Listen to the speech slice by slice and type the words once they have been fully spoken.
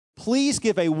Please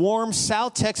give a warm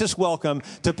South Texas welcome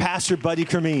to Pastor Buddy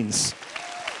Cremines.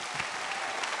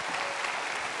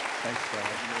 Thanks, Brad.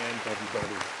 And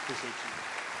everybody. Appreciate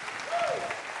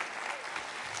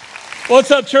you. What's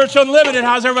up, Church Unlimited?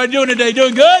 How's everybody doing today?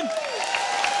 Doing good?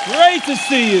 Great to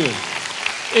see you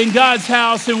in God's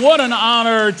house. And what an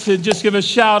honor to just give a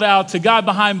shout out to God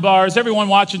Behind Bars, everyone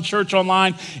watching Church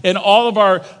Online, and all of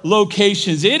our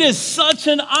locations. It is such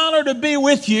an honor to be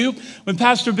with you. When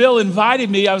Pastor Bill invited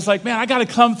me, I was like, man, I got to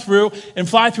come through and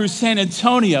fly through San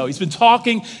Antonio. He's been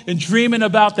talking and dreaming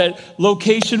about that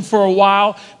location for a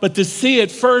while, but to see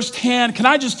it firsthand, can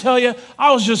I just tell you,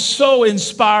 I was just so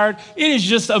inspired. It is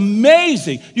just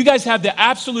amazing. You guys have the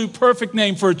absolute perfect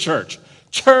name for a church.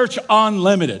 Church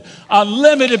Unlimited.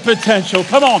 Unlimited potential.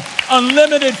 Come on.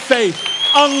 Unlimited faith.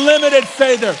 Unlimited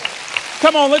favor.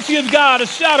 Come on, let's give God a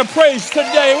shout of praise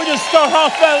today. We just start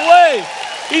off that way.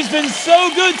 He's been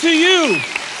so good to you.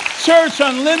 Church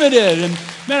Unlimited. And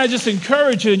man, I just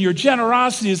encourage you in your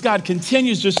generosity as God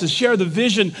continues just to share the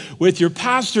vision with your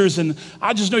pastors. And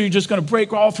I just know you're just going to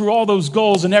break all through all those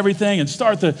goals and everything and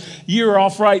start the year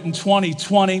off right in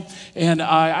 2020. And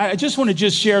I just want to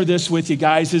just share this with you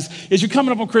guys. As you're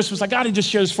coming up on Christmas, I got to just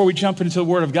share this before we jump into the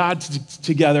Word of God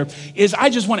together, is I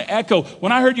just want to echo,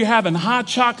 when I heard you having hot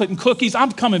chocolate and cookies,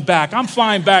 I'm coming back. I'm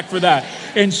flying back for that.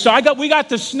 And so we got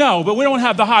the snow, but we don't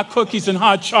have the hot cookies and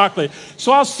hot chocolate.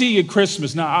 So I'll see you at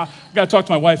Christmas. Now, I got to talk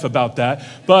to my wife about that.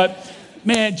 But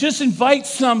man, just invite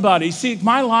somebody. See,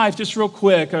 my life, just real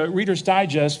quick, Reader's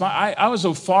Digest, I was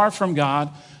so far from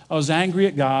God. I was angry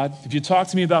at God. If you talk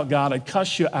to me about God, I'd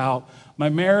cuss you out. My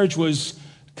marriage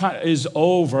is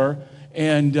over.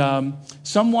 And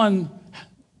someone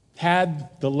had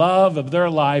the love of their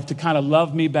life to kind of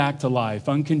love me back to life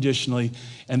unconditionally.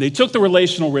 And they took the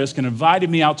relational risk and invited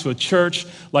me out to a church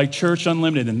like Church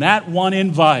Unlimited. And that one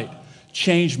invite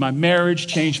changed my marriage,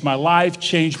 changed my life,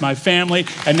 changed my family,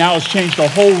 and now it's changed the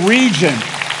whole region.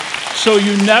 So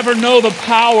you never know the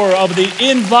power of the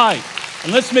invite.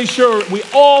 And let's make sure we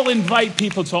all invite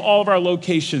people to all of our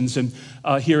locations and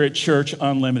here at Church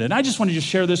Unlimited. And I just wanted to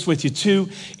share this with you too,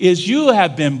 is you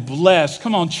have been blessed.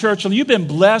 Come on, church, you've been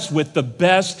blessed with the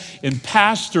best in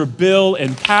Pastor Bill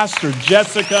and Pastor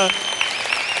Jessica.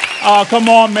 Oh, come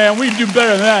on, man, we do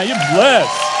better than that. You're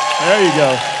blessed. There you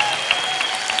go.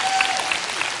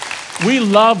 We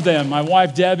love them, my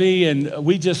wife Debbie, and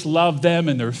we just love them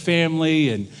and their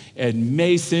family, and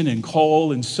Mason and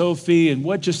Cole and Sophie, and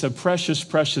what just a precious,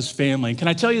 precious family. And can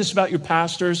I tell you this about your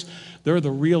pastors? They're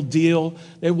the real deal.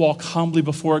 They walk humbly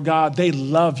before God. They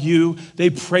love you.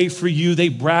 They pray for you. They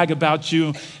brag about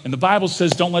you. And the Bible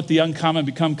says, don't let the uncommon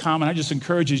become common. I just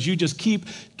encourage you,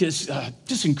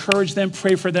 just encourage them,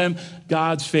 pray for them.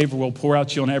 God's favor will pour out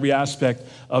to you on every aspect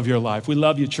of your life. We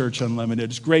love you, Church Unlimited.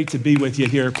 It's great to be with you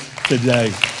here today.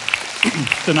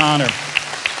 It's an honor.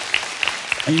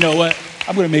 And you know what?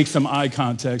 I'm going to make some eye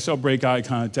contact, so I'll break eye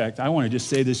contact. I want to just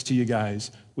say this to you guys.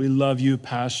 We love you,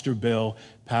 Pastor Bill,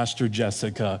 Pastor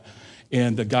Jessica,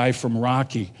 and the guy from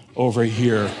Rocky over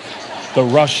here, the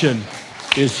Russian,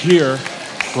 is here,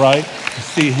 right? To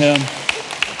see him,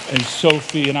 and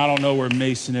Sophie, and I don't know where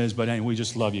Mason is, but anyway, we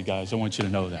just love you guys. I want you to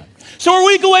know that. So we're a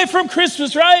week away from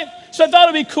Christmas, right? So I thought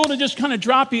it'd be cool to just kind of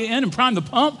drop you in and prime the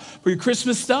pump for your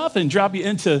Christmas stuff and drop you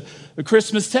into the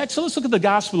Christmas text. So let's look at the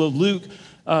Gospel of Luke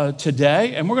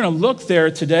today, and we're going to look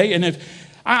there today. And if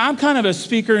I'm kind of a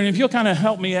speaker, and if you'll kind of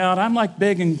help me out, I'm like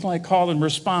big and like call and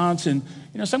response, and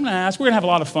so I'm going to ask. We're going to have a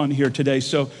lot of fun here today,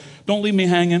 so don't leave me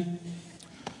hanging.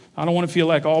 I don't want to feel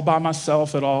like all by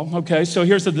myself at all. Okay, so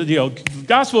here's the deal.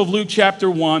 Gospel of Luke,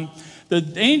 chapter 1.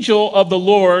 The angel of the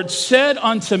Lord said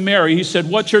unto Mary, he said,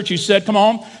 what, church? He said, come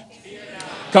on.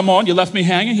 Come on, you left me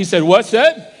hanging. He said, what's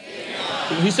that?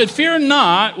 He said, fear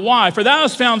not. Why? For thou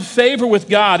hast found favor with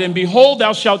God, and behold,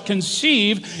 thou shalt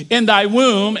conceive in thy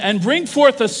womb, and bring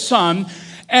forth a son,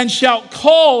 and shalt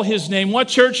call his name. What,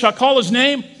 church? Shall call his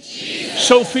name? Jesus.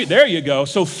 So there you go.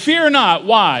 So fear not.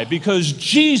 Why? Because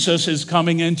Jesus is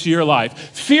coming into your life.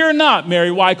 Fear not,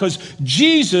 Mary. Why? Because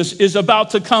Jesus is about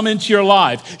to come into your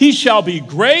life. He shall be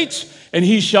great, and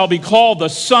he shall be called the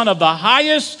Son of the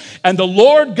Highest, and the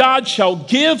Lord God shall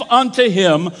give unto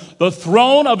him the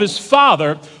throne of his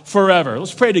Father forever.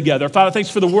 Let's pray together. Father, thanks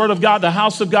for the word of God, the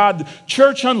house of God,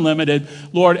 Church Unlimited,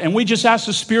 Lord, and we just ask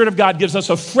the Spirit of God gives us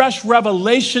a fresh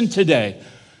revelation today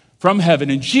from heaven.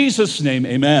 In Jesus' name,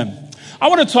 amen. I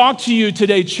want to talk to you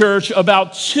today, church,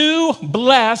 about too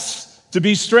blessed to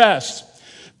be stressed.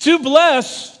 Too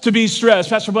blessed to be stressed.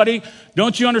 Pastor Buddy,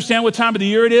 don't you understand what time of the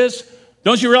year it is?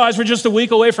 Don't you realize we're just a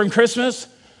week away from Christmas?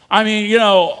 I mean, you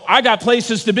know, I got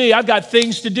places to be. I've got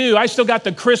things to do. I still got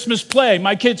the Christmas play.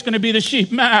 My kid's going to be the sheep.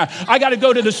 I got to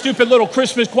go to the stupid little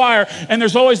Christmas choir, and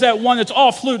there's always that one that's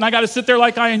all flute, and I got to sit there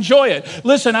like I enjoy it.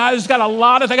 Listen, I just got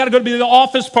I got to go to the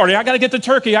office party. I got to get the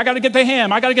turkey. I got to get the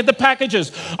ham. I got to get the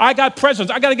packages. I got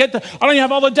presents. I don't even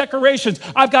have all the decorations.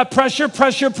 I've got pressure.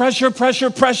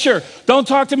 Don't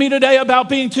talk to me today about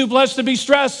being too blessed to be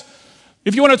stressed.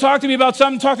 If you want to talk to me about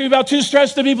something, talk to me about too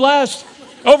stressed to be blessed.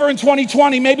 Over in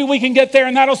 2020, maybe we can get there,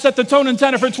 and that'll set the tone and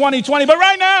tenor for 2020. But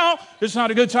right now, it's not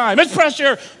a good time. It's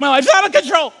pressure. My life's out of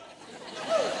control.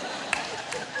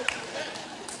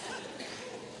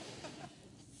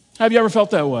 Have you ever felt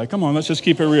that way? Come on, let's just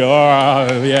keep it real.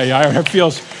 Oh, yeah. It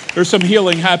feels there's some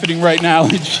healing happening right now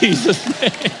in Jesus'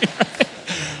 name.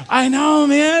 I know,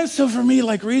 man. So for me,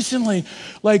 like recently,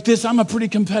 like this, I'm a pretty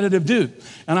competitive dude,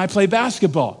 and I play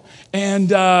basketball,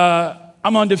 and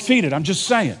I'm undefeated. I'm just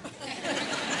saying.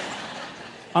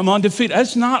 I'm undefeated.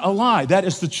 That's not a lie. That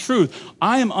is the truth.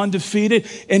 I am undefeated.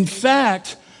 In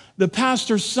fact, the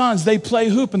pastor's sons, they play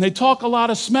hoop and they talk a lot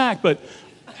of smack, but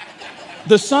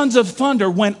the Sons of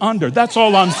Thunder went under. That's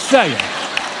all I'm saying.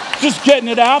 Just getting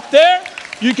it out there.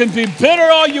 You can be bitter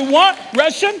all you want,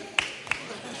 Russian.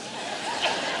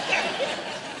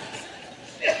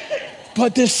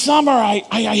 But this summer, I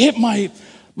hit my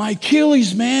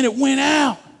Achilles, man. It went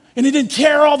out. And it didn't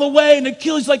tear all the way. And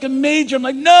Achilles like a major. I'm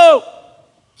like, no.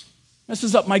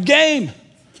 Messes up my game.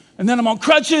 And then I'm on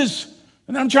crutches.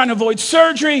 And then I'm trying to avoid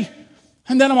surgery.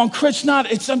 And then I'm on crutch.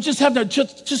 I'm just having to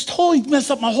just totally mess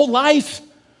up my whole life.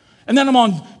 And then I'm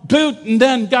on boot and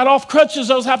then got off crutches.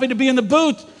 I was happy to be in the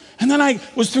boot. And then I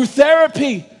was through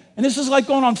therapy. And this is like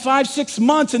going on 5-6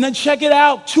 months. And then check it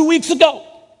out, 2 weeks ago.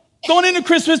 Going into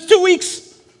Christmas, 2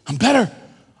 weeks. I'm better.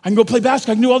 I can go play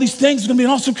basketball. I can do all these things. It's going to be an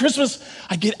awesome Christmas.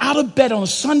 I get out of bed on a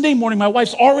Sunday morning. My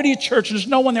wife's already at church and there's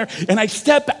no one there. And I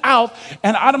step out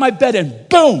of my bed and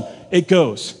boom, it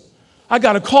goes. I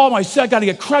got a call. I said, I got to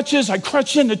get crutches. I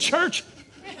crutch into church.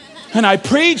 And I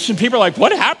preach and people are like,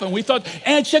 what happened? We thought,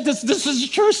 and check this. This is a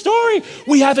true story.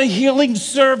 We have a healing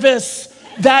service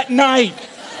that night.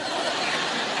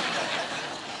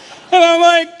 And I'm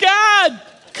like, God,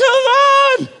 come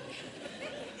on.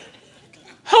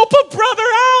 Help a brother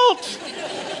out.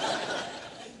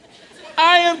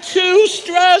 I am too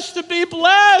stressed to be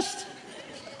blessed.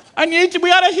 We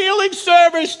got a healing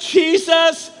service,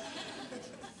 Jesus.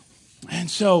 And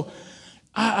so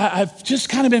I've just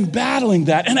kind of been battling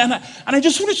that. And I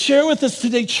just want to share with us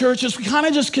today, church, as we kind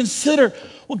of just consider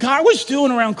what God was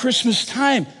doing around Christmas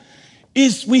time.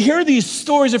 Is we hear these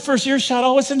stories at First Earshot,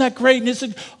 oh, isn't that great? And it's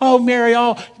like, oh, Mary,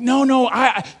 oh, no.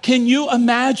 Can you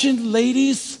imagine,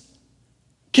 ladies?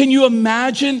 Can you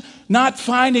imagine not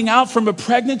finding out from a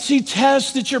pregnancy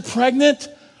test that you're pregnant,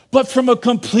 but from a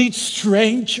complete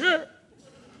stranger?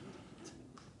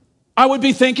 I would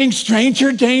be thinking,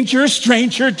 stranger danger,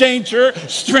 stranger danger,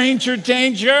 stranger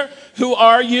danger. Who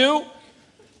are you?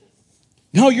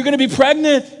 No, you're going to be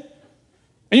pregnant.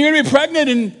 And you're going to be pregnant,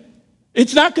 and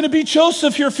it's not going to be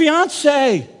Joseph, your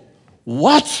fiance.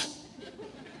 What?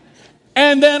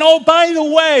 And then, oh, by the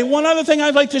way, one other thing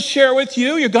I'd like to share with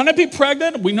you. You're going to be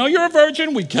pregnant. We know you're a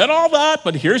virgin. We get all that.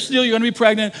 But here's the deal. You're going to be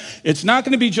pregnant. It's not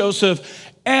going to be Joseph.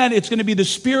 And it's going to be the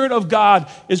Spirit of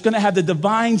God is going to have the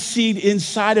divine seed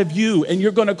inside of you. And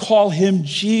you're going to call him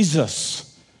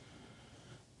Jesus.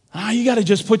 You got to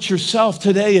just put yourself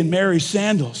today in Mary's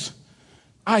sandals.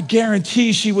 I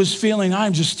guarantee she was feeling,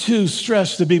 I'm just too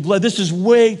stressed to be blessed. This is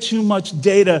way too much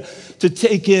data to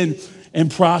take in and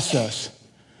process.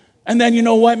 And then, you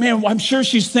know what, man, I'm sure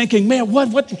she's thinking, man,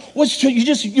 what's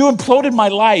you imploded my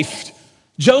life.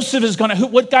 Joseph is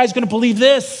what guy's going to believe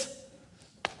this?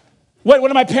 What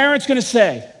are my parents going to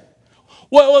say?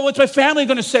 What's my family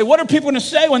going to say? What are people going to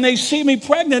say when they see me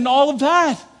pregnant and all of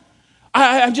that?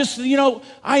 I am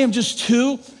just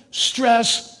too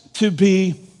stressed to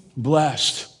be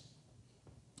blessed.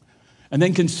 And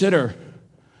then consider,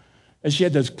 as she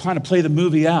had to kind of play the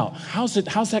movie out, how's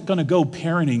that going to go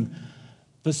parenting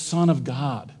the Son of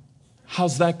God?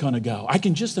 How's that going to go? I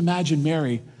can just imagine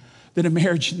Mary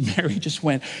just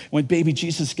went, when baby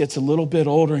Jesus gets a little bit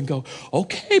older and go,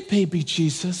 okay, baby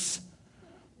Jesus,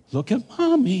 look at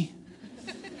mommy.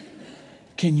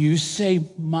 Can you say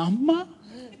mama?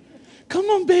 Come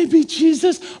on, baby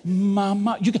Jesus.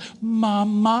 Mama.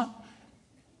 Mama.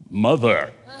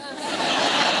 Mother.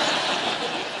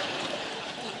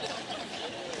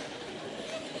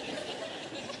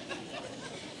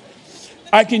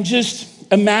 I can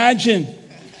just imagine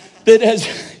that as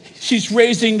she's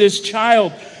raising this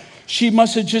child, She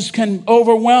must have just been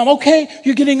overwhelmed. Okay,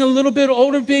 you're getting a little bit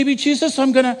older, baby Jesus.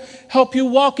 I'm going to help you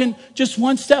walk in just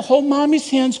one step. Hold mommy's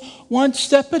hands one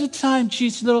step at a time,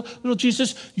 Jesus, little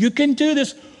Jesus. You can do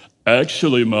this.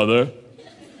 Actually, Mother,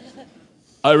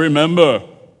 I remember.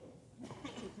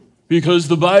 Because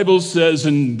the Bible says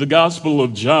in the Gospel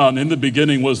of John, in the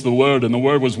beginning was the Word, and the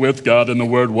Word was with God, and the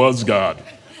Word was God.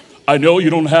 I know you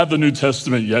don't have the New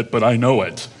Testament yet, but I know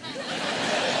it.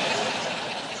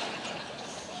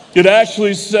 It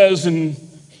actually says in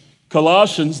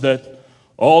Colossians that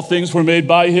all things were made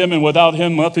by him, and without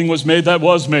him nothing was made that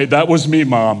was made. That was me,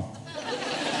 Mom.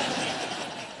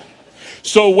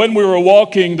 So when we were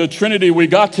walking the Trinity, we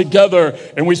got together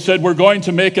and we said, we're going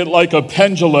to make it like a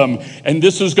pendulum. And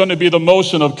this is going to be the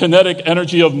motion of kinetic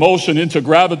energy of motion into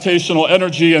gravitational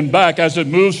energy and back as it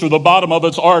moves through the bottom of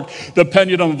its arc, the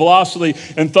pendulum velocity,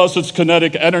 and thus its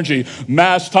kinetic energy.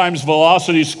 Mass times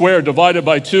velocity squared divided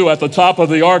by 2. At the top of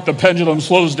the arc, the pendulum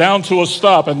slows down to a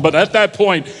stop. But at that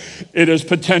point, it is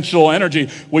potential energy,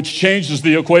 which changes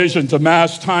the equation to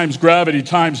mass times gravity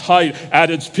times height at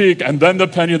its peak. And then the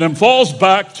pendulum falls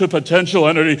back to potential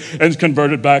energy and is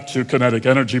converted back to kinetic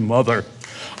energy. Mother,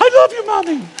 I love you,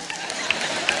 Mommy.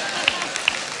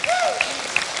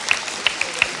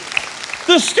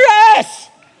 The stress.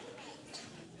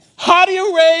 How do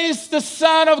you raise the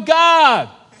Son of God?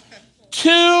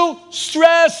 Too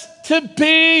stressed to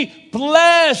be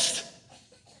blessed.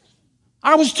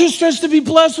 I was too stressed to be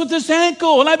blessed with this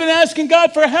ankle, and I've been asking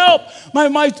God for help.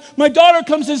 My daughter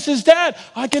comes and says, Dad,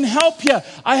 I can help you.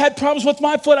 I had problems with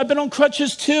my foot. I've been on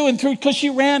crutches too, and because she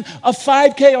ran a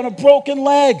 5K on a broken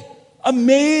leg.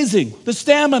 Amazing. The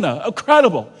stamina,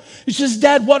 incredible. She says,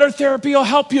 Dad, water therapy will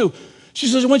help you. She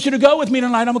says, I want you to go with me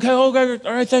tonight. I'm okay. All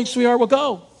right, thanks, sweetheart. We'll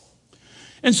go.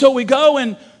 And so we go,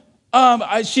 and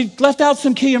she left out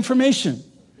some key information.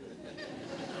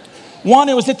 One,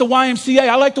 it was at the YMCA.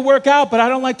 I like to work out, but I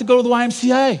don't like to go to the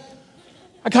YMCA.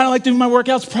 I kind of like doing my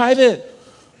workouts private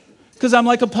because I'm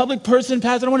like a public person,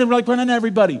 Pastor. I don't want to like run on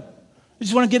everybody. I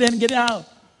just want to get in and get out.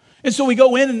 And so we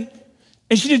go in,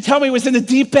 and she didn't tell me it was in the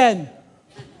deep end.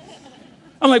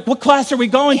 I'm like, what class are we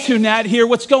going to, Nat, here?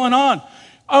 What's going on?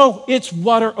 Oh, it's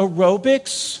water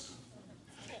aerobics.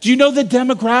 Do you know the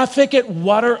demographic at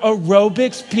water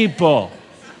aerobics, people?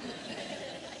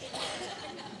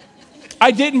 I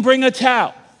didn't bring a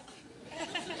towel.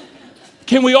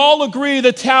 Can we all agree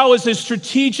the towel is a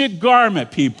strategic garment,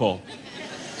 people?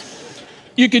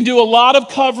 You can do a lot of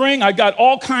covering. I got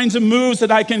all kinds of moves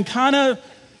that I can kind of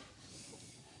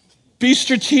be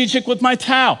strategic with my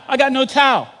towel. I got no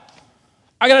towel.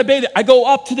 I got to bathe it. I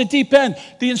go up to the deep end.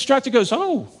 The instructor goes,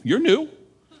 oh, you're new.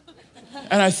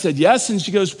 And I said, yes. And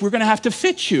she goes, we're going to have to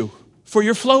fit you for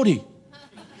your floaty.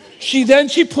 She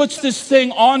puts this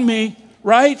thing on me,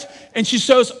 right? And she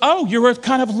says, oh, you're a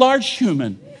kind of large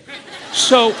human.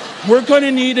 So we're going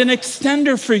to need an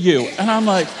extender for you. And I'm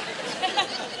like,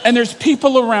 and there's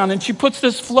people around. And she puts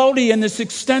this floaty and this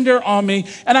extender on me.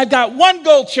 And I've got one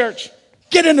goal, church.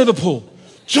 Get into the pool.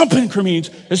 Jump in, Cremines,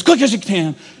 as quick as you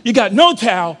can. You got no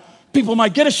towel. People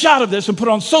might get a shot of this and put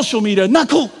it on social media. Not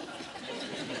cool.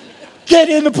 Get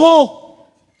in the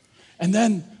pool. And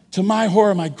then, to my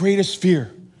horror, my greatest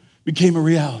fear became a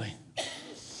reality.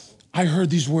 I heard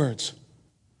these words.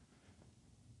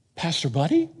 Pastor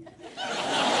Buddy?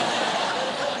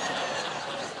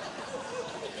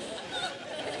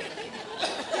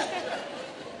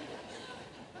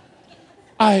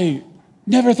 I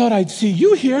never thought I'd see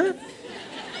you here.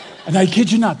 And I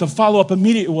kid you not, the follow-up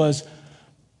immediate was,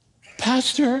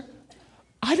 Pastor,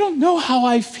 I don't know how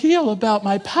I feel about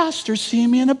my pastor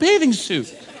seeing me in a bathing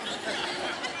suit.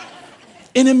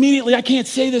 And immediately, I can't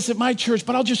say this at my church,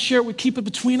 but I'll just share it, keep it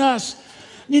between us.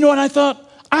 You know what I thought?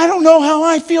 I don't know how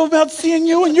I feel about seeing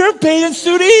you in your bathing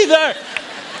suit either.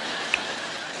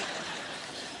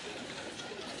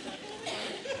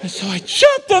 And so I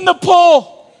jumped in the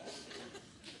pool.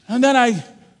 And then I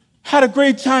had a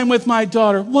great time with my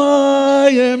daughter.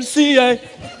 YMCA.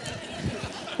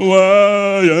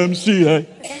 YMCA.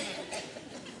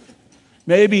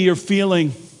 Maybe you're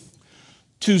feeling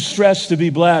too stressed to be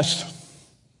blessed.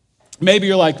 Maybe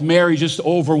you're like Mary, just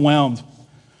overwhelmed.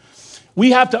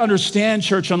 We have to understand,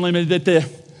 Church Unlimited, that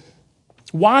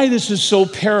why this is so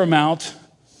paramount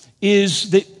is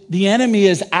that the enemy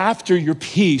is after your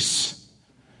peace.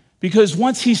 Because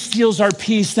once he steals our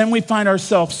peace, then we find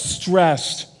ourselves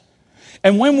stressed.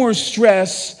 And when we're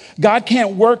stressed, God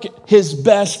can't work his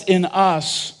best in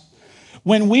us.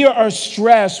 When we are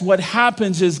stressed, what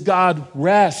happens is God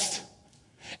rests.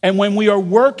 And when we are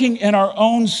working in our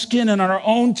own skin and our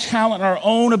own talent and our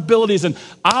own abilities, and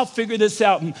I'll figure this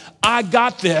out, and I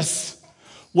got this,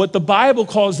 What the Bible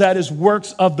calls that is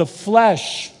works of the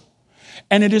flesh.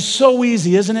 And it is so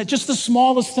easy, isn't it? Just the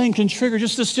smallest thing can trigger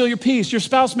just to steal your peace. Your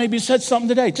spouse maybe said something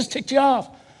today, just ticked you off.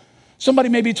 Somebody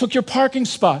maybe took your parking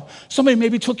spot. Somebody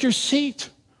maybe took your seat.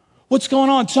 What's going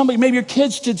on? Maybe your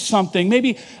kids did something.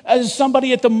 Maybe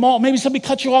somebody at the mall, maybe somebody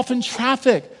cut you off in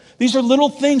traffic. These are little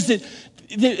things that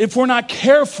if we're not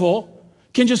careful,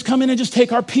 can just come in and just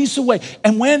take our peace away.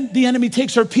 And when the enemy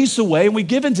takes our peace away and we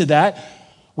give into that,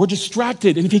 we're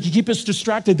distracted. And if he can keep us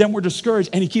distracted, then we're discouraged,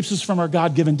 and he keeps us from our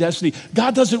God-given destiny.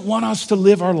 God doesn't want us to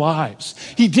live our lives.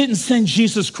 He didn't send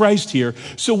Jesus Christ here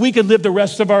so we could live the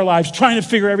rest of our lives trying to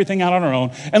figure everything out on our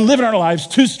own and living our lives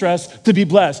too stressed to be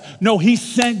blessed. No, he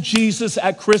sent Jesus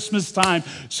at Christmas time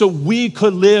so we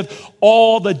could live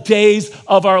all the days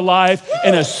of our life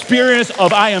in a experience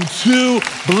of I am too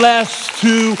blessed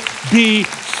to be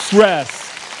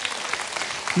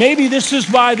stressed. Maybe this is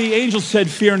why the angel said,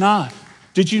 fear not.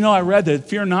 Did you know I read that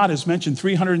fear not is mentioned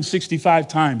 365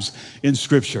 times in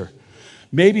Scripture?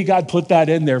 Maybe God put that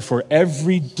in there for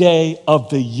every day of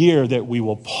the year that we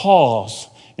will pause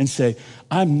and say,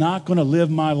 I'm not going to live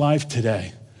my life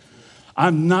today.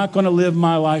 I'm not going to live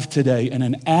my life today in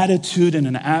an attitude and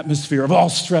an atmosphere of all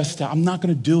stressed out. I'm not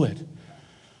going to do it.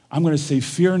 I'm going to say,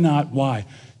 fear not. Why?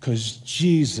 Because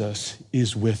Jesus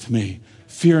is with me.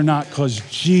 Fear not, because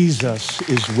Jesus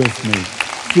is with me.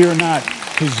 Fear not,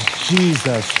 because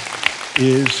Jesus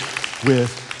is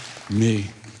with me.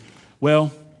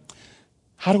 Well,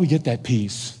 how do we get that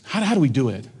peace? How do we do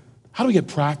it? How do we get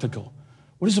practical?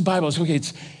 What is the Bible?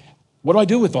 What do I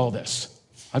do with all this?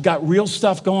 I've got real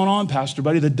stuff going on, Pastor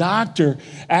Buddy. The doctor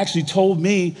actually told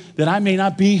me that I may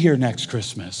not be here next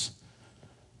Christmas.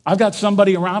 I've got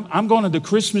somebody around. I'm going to the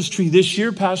Christmas tree this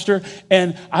year, Pastor,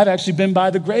 and I've actually been by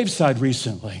the graveside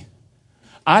recently.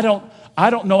 I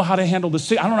don't know how to handle the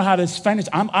sick. I don't know how to finance.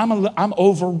 I'm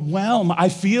overwhelmed. I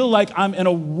feel like I'm in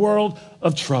a world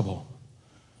of trouble.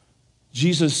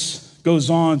 Jesus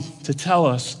goes on to tell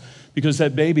us, because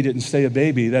that baby didn't stay a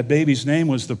baby. That baby's name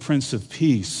was the Prince of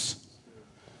Peace.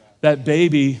 That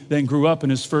baby then grew up,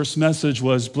 and his first message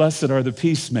was, blessed are the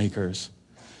peacemakers.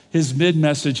 His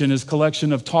mid-message in his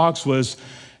collection of talks was,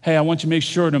 hey, I want you to make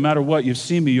sure no matter what, you've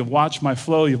seen me, you've watched my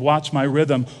flow, you've watched my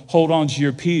rhythm, hold on to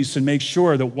your peace and make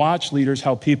sure that watch leaders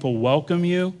how people welcome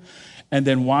you, and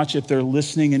then watch if they're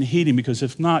listening and heeding, because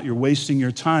if not, you're wasting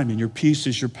your time, and your peace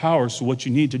is your power. So what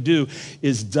you need to do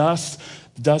is dust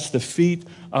the feet,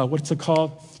 what's it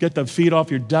called? Get the feet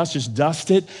off your dust, just dust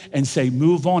it and say,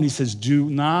 move on. He says, do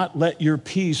not let your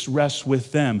peace rest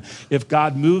with them. If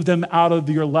God moved them out of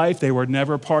your life, they were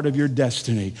never part of your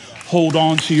destiny. Hold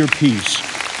on to your peace.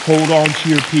 Hold on to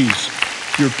your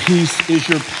peace. Your peace is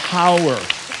your power.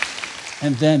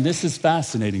 And then, this is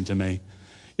fascinating to me.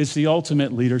 It's the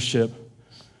ultimate leadership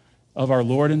of our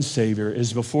Lord and Savior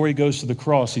is before he goes to the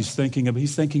cross, he's thinking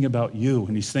about you,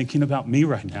 and he's thinking about me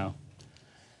right now.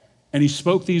 And he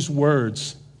spoke these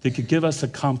words that could give us a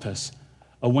compass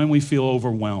of when we feel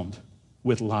overwhelmed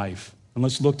with life. And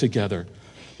let's look together.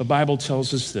 The Bible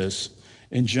tells us this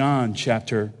in John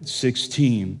chapter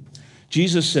 16.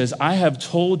 Jesus says, I have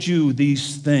told you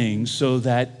these things so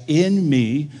that in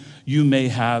me you may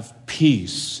have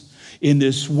peace. In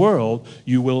this world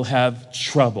you will have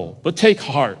trouble. But take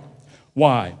heart.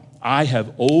 Why? I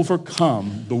have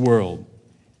overcome the world.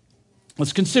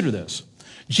 Let's consider this.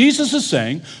 Jesus is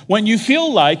saying, when you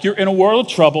feel like you're in a world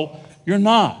of trouble, you're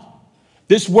not.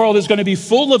 This world is going to be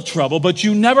full of trouble, but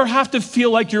you never have to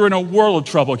feel like you're in a world of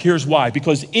trouble. Here's why.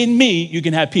 Because in me, you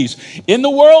can have peace. In the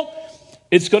world,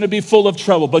 it's going to be full of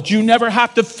trouble, but you never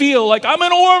have to feel like I'm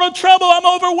in a world of trouble, I'm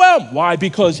overwhelmed. Why?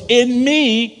 Because in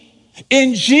me,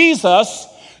 in Jesus,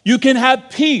 you can have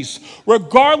peace,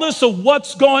 regardless of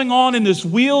what's going on in this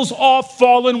wheels-off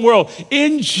fallen world.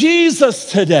 In Jesus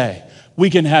today, we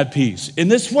can have peace. In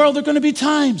this world, there are going to be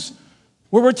times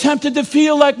where we're tempted to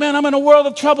feel like, man, I'm in a world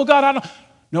of trouble. God,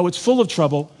 No, it's full of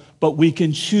trouble, but we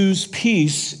can choose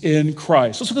peace in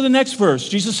Christ. Let's look at the next verse.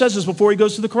 Jesus says this before he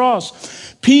goes to the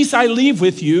cross. Peace I leave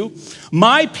with you,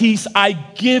 my peace I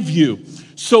give you.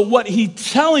 So what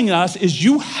he's telling us is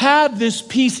you have this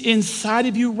peace inside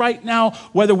of you right now,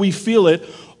 whether we feel it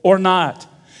or not.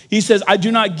 He says, I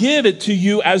do not give it to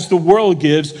you as the world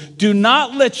gives. Do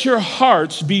not let your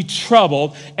hearts be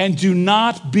troubled, and do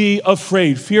not be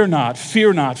afraid. Fear not,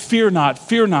 fear not, fear not,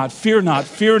 fear not, fear not,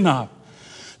 fear not.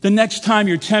 The next time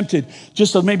you're tempted,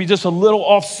 maybe just a little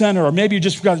off center, or maybe you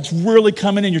just got it's really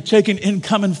coming in, you're taking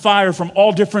incoming fire from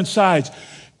all different sides.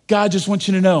 God just wants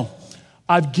you to know,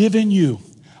 I've given you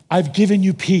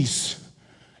peace.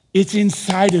 It's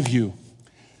inside of you.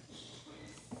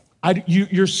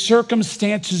 Your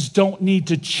circumstances don't need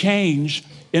to change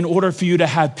in order for you to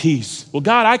have peace. Well,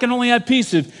 God, I can only have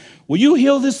peace if, will you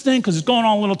heal this thing? Because it's going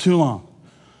on a little too long.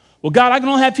 Well, God, I can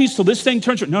only have peace till this thing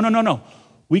turns. No.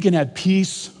 We can have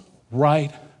peace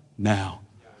right now.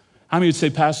 How many would say,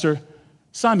 Pastor,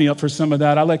 sign me up for some of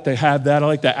that? I like to have that. I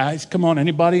like to, come on,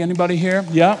 anybody here?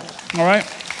 Yeah, all right.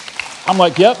 I'm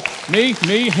like, yep, me,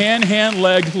 hand,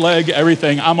 leg,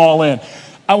 everything. I'm all in.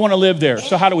 I want to live there.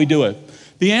 So how do we do it?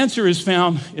 The answer is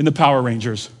found in the Power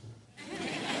Rangers.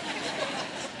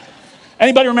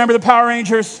 Anybody remember the Power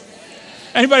Rangers?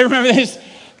 Anybody remember this?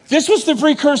 This was the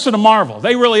precursor to Marvel.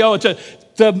 They really owe it to,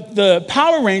 the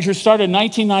Power Rangers started in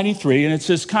 1993, and it's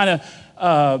this kind of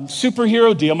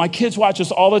superhero deal. My kids watch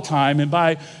this all the time, and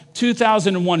by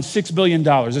 2001, $6 billion.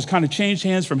 It's kind of changed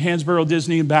hands from Hansborough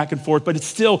Disney and back and forth, but it's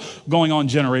still going on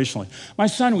generationally. My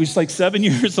son was like 7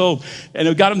 years old, and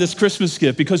I got him this Christmas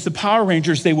gift because the Power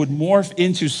Rangers, they would morph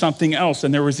into something else,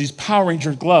 and there was these Power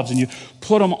Ranger gloves, and you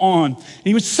put them on. And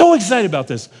he was so excited about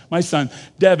this, my son,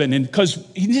 Devin, and because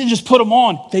he didn't just put them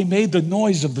on, they made the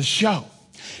noise of the show.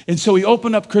 And so he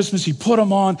opened up Christmas, he put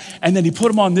them on, and then he put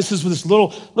them on. This is with this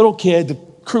little kid, the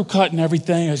crew cut and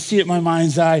everything. I see it in my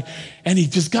mind's eye. And he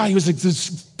was like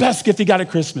the best gift he got at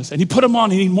Christmas. And he put them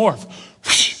on and he'd morph.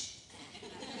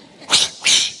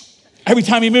 Every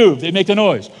time he moved, they'd make the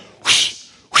noise.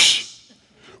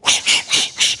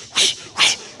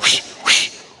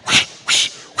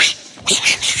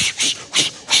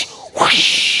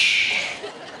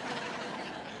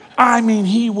 I mean,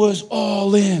 he was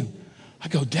all in. I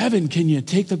go, Devin, can you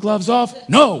take the gloves off?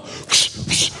 No.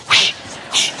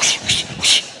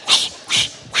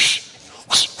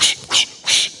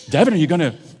 Devin, are you going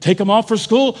to take them off for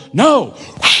school? No.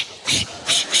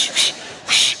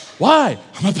 Why?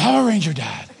 I'm a Power Ranger,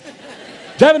 Dad.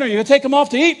 Devin, are you going to take them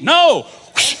off to eat? No.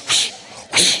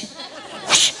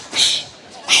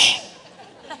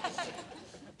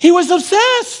 He was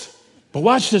obsessed. But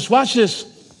watch this.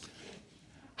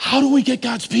 How do we get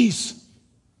God's peace?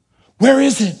 Where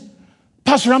is it?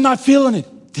 Pastor, I'm not feeling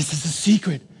it. This is the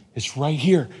secret. It's right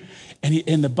here.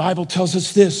 And the Bible tells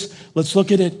us this. Let's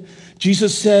look at it.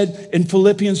 Jesus said in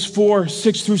Philippians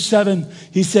 4:6-7,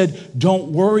 he said,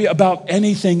 don't worry about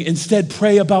anything. Instead,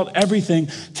 pray about everything.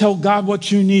 Tell God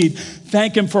what you need.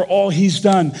 Thank him for all he's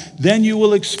done. Then you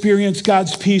will experience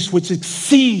God's peace, which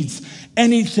exceeds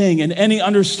anything and any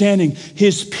understanding.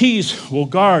 His peace will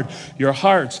guard your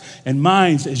hearts and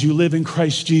minds as you live in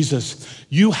Christ Jesus.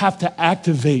 You have to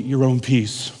activate your own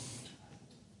peace.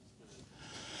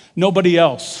 Nobody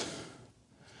else.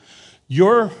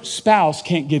 Your spouse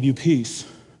can't give you peace.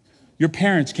 Your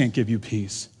parents can't give you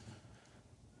peace.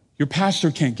 Your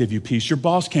pastor can't give you peace. Your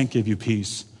boss can't give you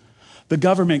peace. The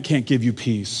government can't give you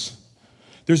peace.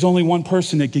 There's only one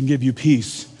person that can give you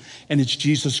peace, and it's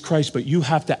Jesus Christ, but you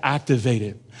have to activate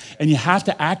it. And you have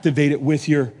to activate it with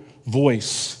your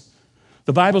voice.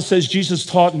 The Bible says, Jesus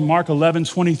taught in Mark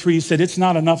 11:23, he said, it's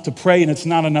not enough to pray and it's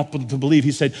not enough to believe.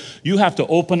 He said, you have to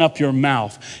open up your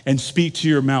mouth and speak to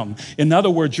your mountain. In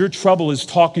other words, your trouble is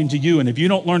talking to you. And if you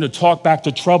don't learn to talk back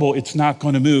to trouble, it's not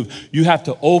going to move. You have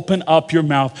to open up your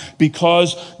mouth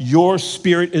because your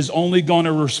spirit is only going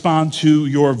to respond to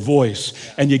your voice.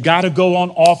 And you got to go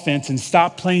on offense and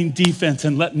stop playing defense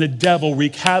and letting the devil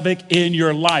wreak havoc in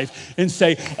your life and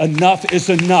say, enough is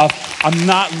enough. I'm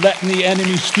not letting the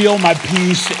enemy steal my peace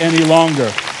any longer.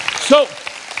 So,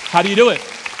 how do you do it?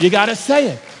 You got to say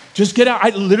it. Just get out. I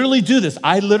literally do this.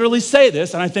 I literally say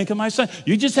this, and I think of my son.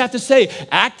 You just have to say,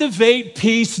 activate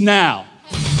peace now.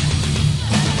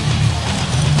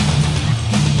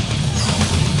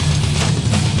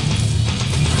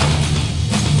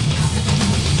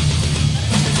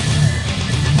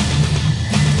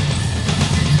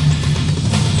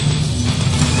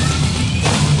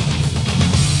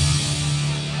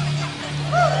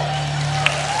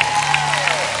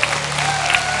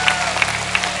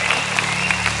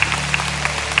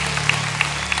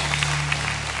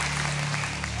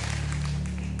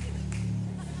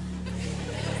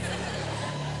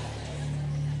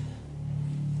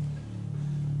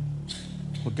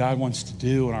 What God wants to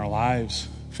do in our lives,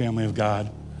 family of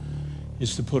God,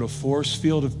 is to put a force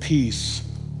field of peace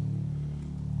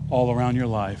all around your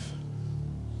life.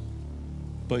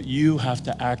 But you have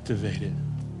to activate it.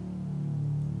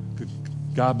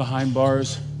 God behind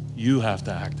bars, you have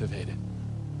to activate it.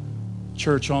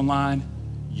 Church online,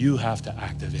 you have to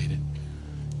activate it.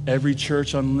 Every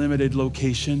Church Unlimited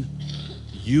location,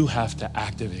 you have to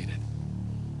activate it.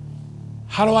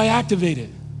 How do I activate it?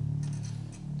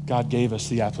 God gave us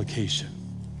the application.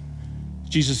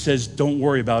 Jesus says, don't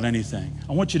worry about anything.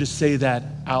 I want you to say that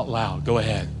out loud. Go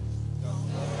ahead.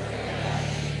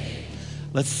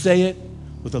 Let's say it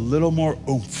with a little more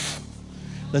oomph.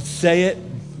 Let's say it.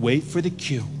 Wait for the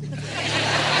cue.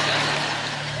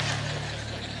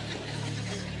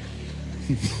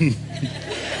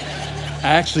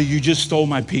 Actually, you just stole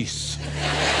my peace.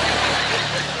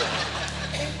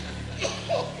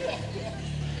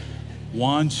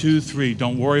 One, two, three.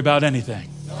 Don't worry about anything.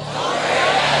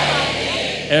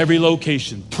 Every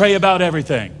location. Pray about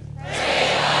everything.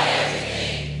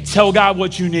 Tell God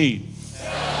what you need.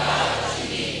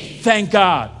 Thank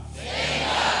God.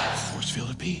 Force field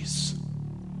of peace.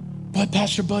 But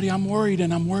Pastor Buddy, I'm worried,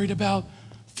 and I'm worried about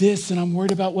this, and I'm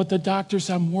worried about what the doctors,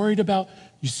 I'm worried about.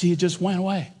 You see, it just went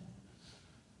away.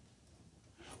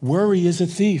 Worry is a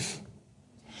thief.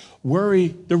 Worry,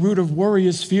 the root of worry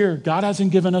is fear. God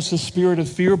hasn't given us a spirit of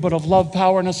fear, but of love,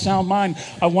 power, and a sound mind.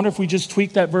 I wonder if we just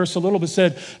tweak that verse a little bit,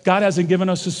 said, God hasn't given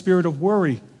us a spirit of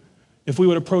worry, if we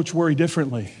would approach worry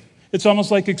differently. It's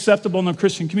almost like acceptable in the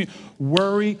Christian community.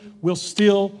 Worry will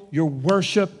steal your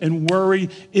worship, and worry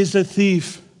is a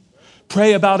thief.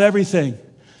 Pray about everything.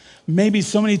 Maybe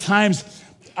so many times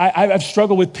I've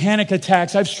struggled with panic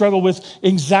attacks. I've struggled with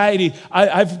anxiety.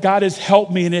 God has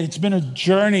helped me, and it's been a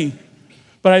journey.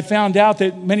 But I found out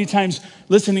that many times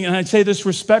listening, and I say this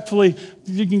respectfully,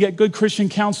 you can get good Christian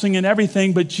counseling and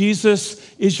everything, but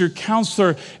Jesus is your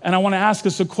counselor. And I want to ask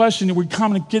us a question. We're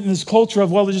kind of getting this culture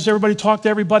of, well, just everybody talk to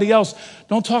everybody else.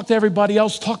 Don't talk to everybody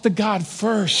else. Talk to God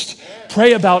first.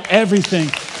 Pray about everything.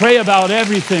 Pray about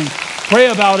everything. Pray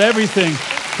about everything.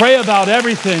 Pray about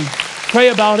everything. Pray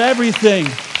about everything.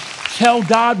 Tell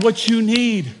God what you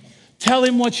need. Tell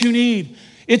him what you need.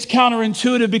 It's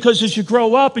counterintuitive because as you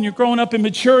grow up and you're growing up in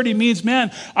maturity means,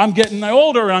 man, I'm getting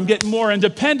older and I'm getting more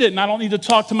independent and I don't need to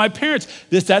talk to my parents.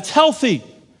 That's healthy.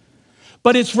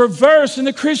 But it's reverse in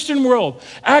the Christian world.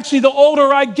 Actually, the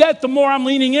older I get, the more I'm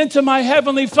leaning into my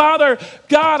Heavenly Father.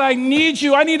 God, I need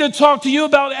you. I need to talk to you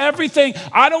about everything.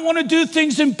 I don't want to do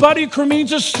things in Buddy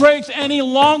Cremins' strength any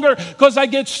longer because I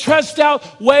get stressed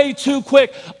out way too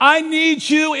quick. I need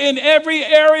you in every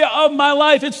area of my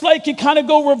life. It's like you kind of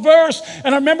go reverse.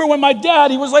 And I remember when my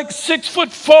dad, he was like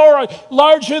 6'4",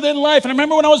 larger than life. And I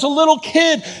remember when I was a little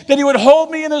kid that he would hold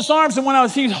me in his arms. And when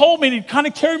he'd hold me, he'd kind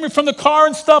of carry me from the car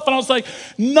and stuff. And I was like,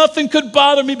 nothing could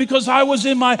bother me because I was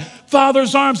in my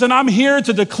Father's arms. And I'm here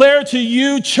to declare to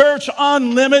you, Church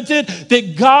Unlimited,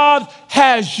 that God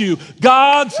has you.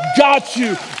 God's got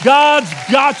you. God's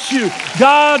got you.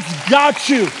 God's got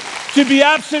you. To be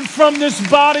absent from this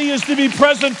body is to be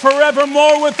present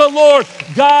forevermore with the Lord.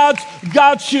 God's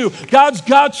got you. God's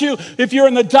got you. If you're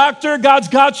in the doctor, God's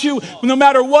got you. No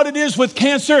matter what it is with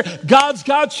cancer, God's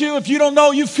got you. If you don't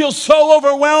know, you feel so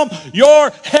overwhelmed, your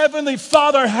Heavenly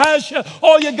Father has you.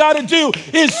 All you got to do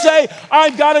is say,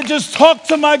 I've got to just talk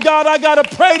to my God. I got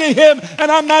to pray to him, and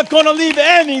I'm not going to leave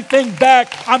anything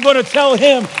back. I'm going to tell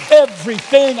him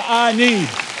everything I need.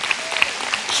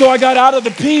 So I got out of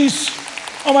the peace.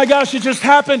 Oh my gosh, it just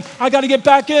happened. I got to get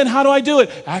back in. How do I do it?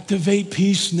 Activate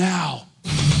peace now.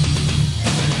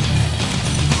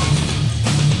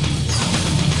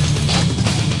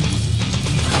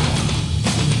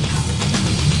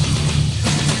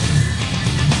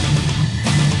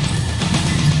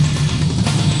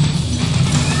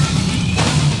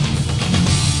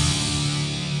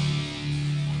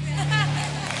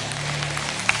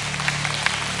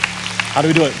 How do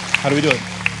we do it? How do we do it?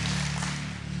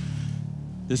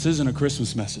 This isn't a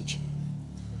Christmas message.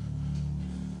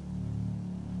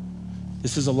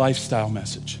 This is a lifestyle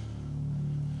message.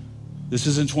 This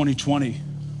isn't 2020.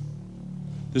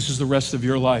 This is the rest of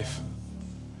your life.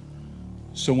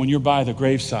 So when you're by the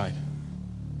graveside,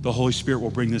 the Holy Spirit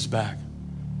will bring this back.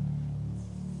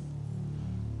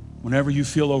 Whenever you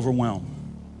feel overwhelmed,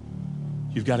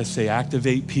 you've got to say,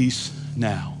 activate peace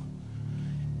now.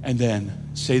 And then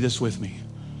say this with me.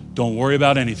 Don't worry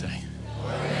about anything.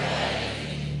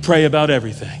 Pray about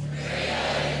everything.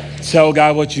 Tell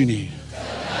God what you need.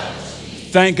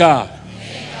 Thank God.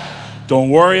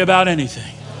 Don't worry about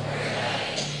anything.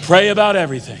 Pray about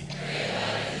everything.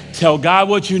 Tell God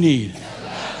what you need.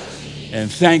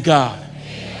 And thank God.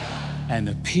 And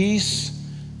the peace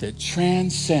that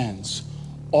transcends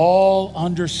all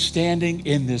understanding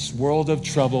in this world of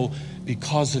trouble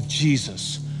because of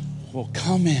Jesus will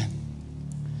come in,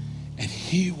 and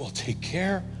he will take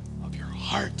care of your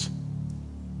heart.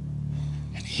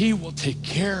 He will take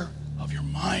care of your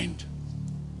mind,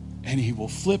 and he will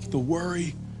flip the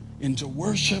worry into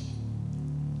worship.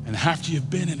 And after you've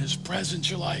been in his presence,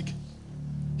 you're like,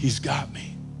 he's got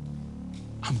me.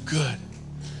 I'm good.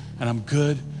 And I'm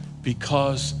good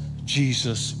because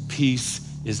Jesus' peace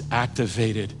is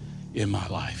activated in my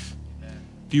life.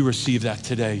 If you receive that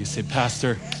today, you say,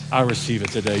 Pastor, I receive it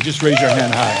today. Just raise your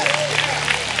hand high.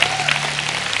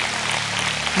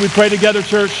 We pray together,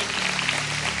 church.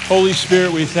 Holy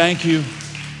Spirit, we thank you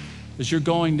as you're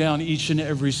going down each and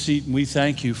every seat, and we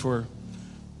thank you for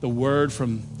the word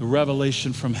from the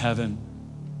revelation from heaven.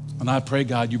 And I pray,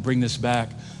 God, you bring this back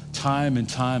time and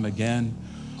time again.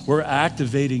 We're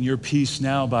activating your peace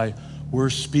now by we're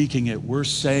speaking it, we're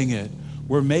saying it.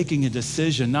 We're making a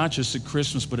decision, not just at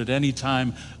Christmas, but at any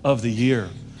time of the year.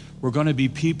 We're going to be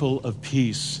people of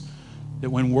peace, that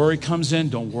when worry comes in,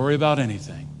 don't worry about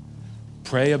anything.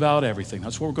 Pray about everything.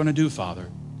 That's what we're going to do, Father.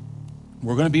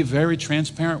 We're going to be very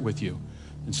transparent with you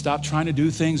and stop trying to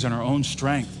do things in our own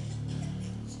strength.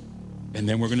 And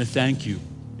then we're going to thank you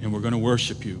and we're going to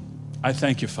worship you. I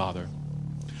thank you, Father.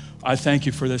 I thank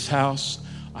you for this house.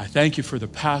 I thank you for the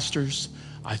pastors.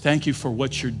 I thank you for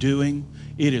what you're doing.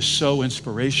 It is so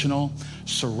inspirational.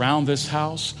 Surround this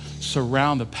house.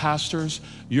 Surround the pastors.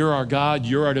 You're our God.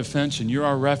 You're our defense, and you're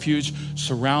our refuge.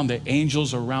 Surround the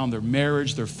angels around their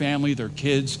marriage, their family, their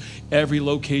kids, every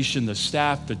location, the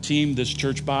staff, the team, this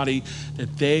church body,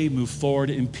 that they move forward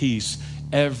in peace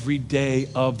every day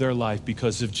of their life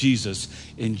because of Jesus.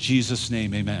 In Jesus'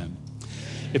 name, amen.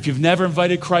 If you've never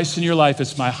invited Christ in your life,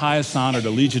 it's my highest honor to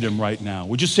lead you to him right now.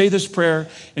 Would you say this prayer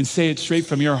and say it straight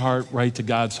from your heart right to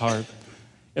God's heart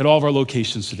at all of our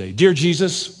locations today? Dear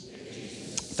Jesus,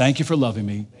 thank you for loving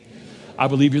me. I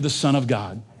believe you're the Son of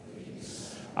God.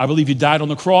 I believe you died on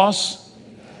the cross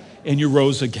and you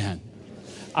rose again.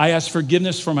 I ask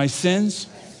forgiveness for my sins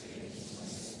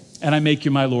and I make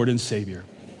you my Lord and Savior.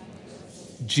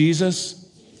 Jesus,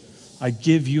 I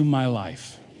give you my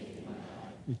life.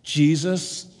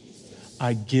 Jesus,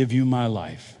 I give you my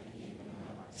life.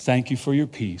 Thank you for your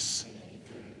peace.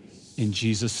 In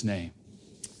Jesus' name,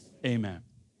 amen.